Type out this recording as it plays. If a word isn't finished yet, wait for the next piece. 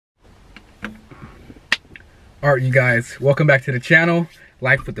Alright, you guys, welcome back to the channel,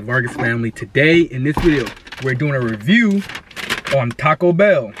 Life with the Vargas family. Today, in this video, we're doing a review on Taco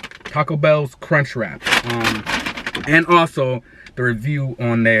Bell's Crunchwrap. And also, the review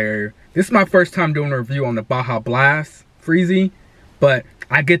on their, this is my first time doing a review on the Baja Blast Freezy, but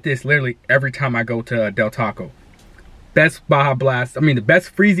I get this literally every time I go to Del Taco. Best Baja Blast, the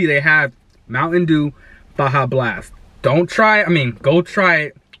best Freezy they have, Mountain Dew Baja Blast. Don't try it, go try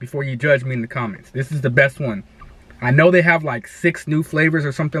it before you judge me in the comments. This is the best one. I know they have like 6 new flavors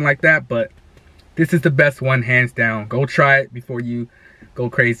or something like that, but this is the best one, hands down. Go try it before you go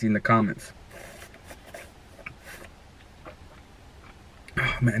crazy in the comments.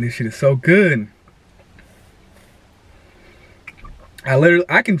 Oh man, this shit is so good.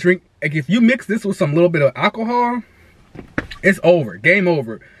 I can drink, like if you mix this with some little bit of alcohol, it's over, game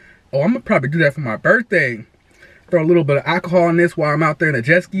over. Oh, I'm gonna probably do that for my birthday. Throw a little bit of alcohol in this while I'm out there in the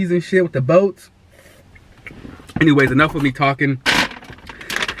jet skis and shit with the boats. Anyways, enough of me talking.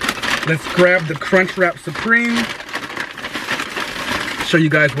 Let's grab the Crunchwrap Supreme. Show you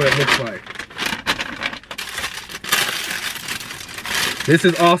guys what it looks like. This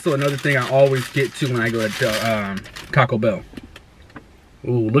is also another thing I always get to when I go to Taco Bell.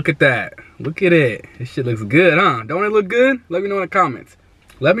 Ooh, look at that. Look at it. This shit looks good, huh? Don't it look good? Let me know in the comments.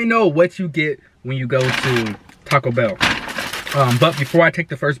 Let me know what you get when you go to Taco Bell. But before I take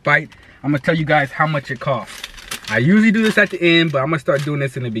the first bite, I'm gonna tell you guys how much it costs. I usually do this at the end, but I'm gonna start doing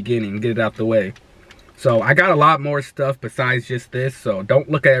this in the beginning and get it out the way. So I got a lot more stuff besides just this, so don't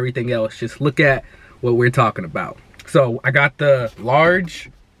look at everything else. Just look at what we're talking about. So I got the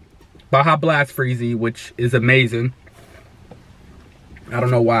large Baja Blast Freezy, which is amazing. I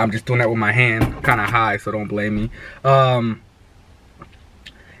don't know why I'm just doing that with my hand. Kind of high, so don't blame me. And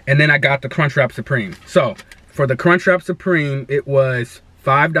then I got the Crunchwrap Supreme. So for the Crunchwrap Supreme, it was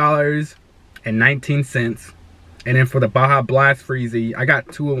 $5.19. And then for the Baja Blast Freezy, I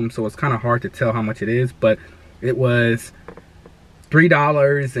got 2 of them, so it's kind of hard to tell how much it is, but it was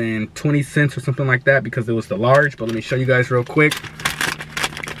 $3.20 or something like that because it was the large. But let me show you guys real quick.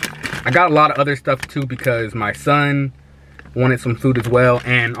 I got a lot of other stuff too because my son wanted some food as well,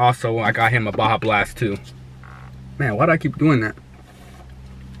 and also I got him a Baja Blast too. Man, why do I keep doing that?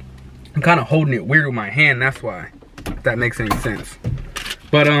 I'm kind of holding it weird with my hand, that's why, if that makes any sense.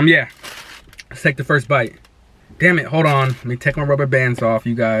 But yeah, let's take the first bite. Damn it, hold on. Let me take my rubber bands off,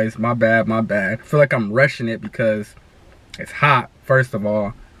 you guys. My bad, my bad. I feel like I'm rushing it because it's hot, first of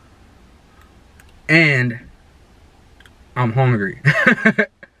all. And I'm hungry.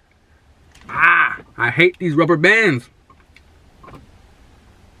 I hate these rubber bands.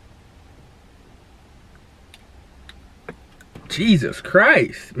 Jesus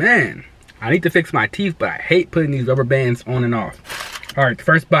Christ, man. I need to fix my teeth, but I hate putting these rubber bands on and off. All right,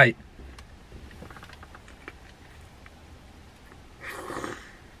 first bite.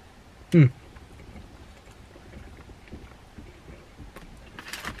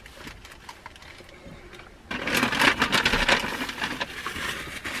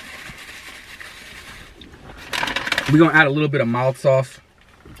 We're gonna add a little bit of mild sauce.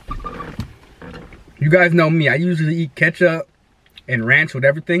 You guys know me, I usually eat ketchup and ranch with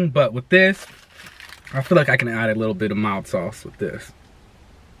everything, but with this, I feel like I can add a little bit of mild sauce with this.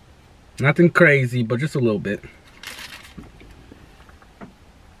 Nothing crazy, but just a little bit.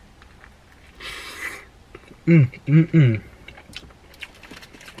 I'm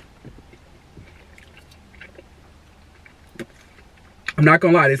not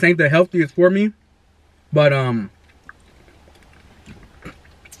gonna lie, this ain't the healthiest for me, but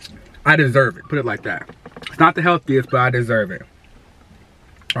I deserve it, put it like that. It's not the healthiest, but I deserve it.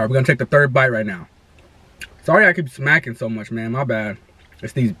 All right, we're gonna take the third bite right now. Sorry I keep smacking so much, man, my bad.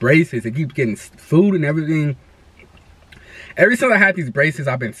 It's these braces, it keeps getting food and everything. Ever since I had these braces,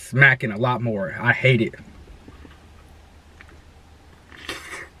 I've been smacking a lot more. I hate it.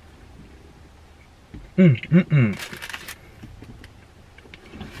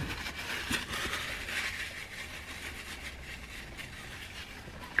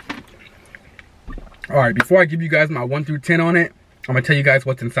 All right, before I give you guys my 1 through 10 on it, I'm gonna tell you guys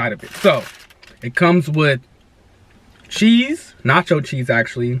what's inside of it. So, it comes with cheese, nacho cheese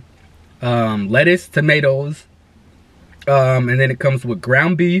actually, lettuce, tomatoes, and then it comes with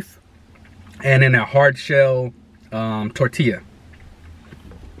ground beef, and then a hard shell tortilla.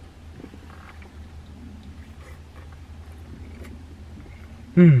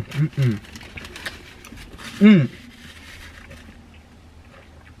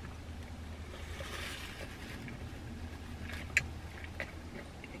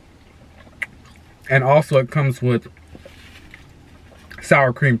 And also it comes with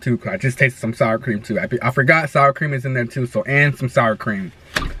sour cream too, cause I just tasted some sour cream too. I forgot sour cream is in there too, so, and some sour cream.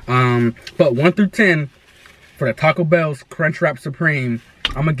 But 1 through 10 for the Taco Bell's Crunchwrap Supreme,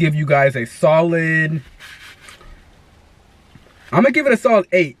 I'm gonna give you guys a solid, I'm gonna give it a solid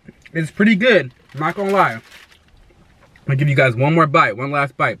 8. It's pretty good, I'm not gonna lie. I'm gonna give you guys one more bite, one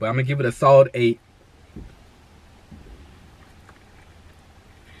last bite, but I'm gonna give it a solid 8.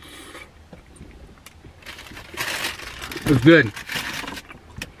 It's good.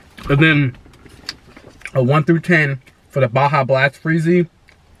 And then a 1 through 10 for the Baja Blast Freezy,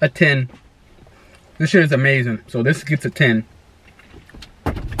 a 10. This shit is amazing. So this gets a 10.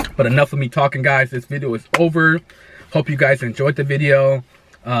 But enough of me talking, guys. This video is over. Hope you guys enjoyed the video.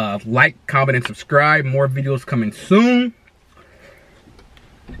 Like, comment, and subscribe. More videos coming soon.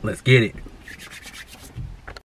 Let's get it.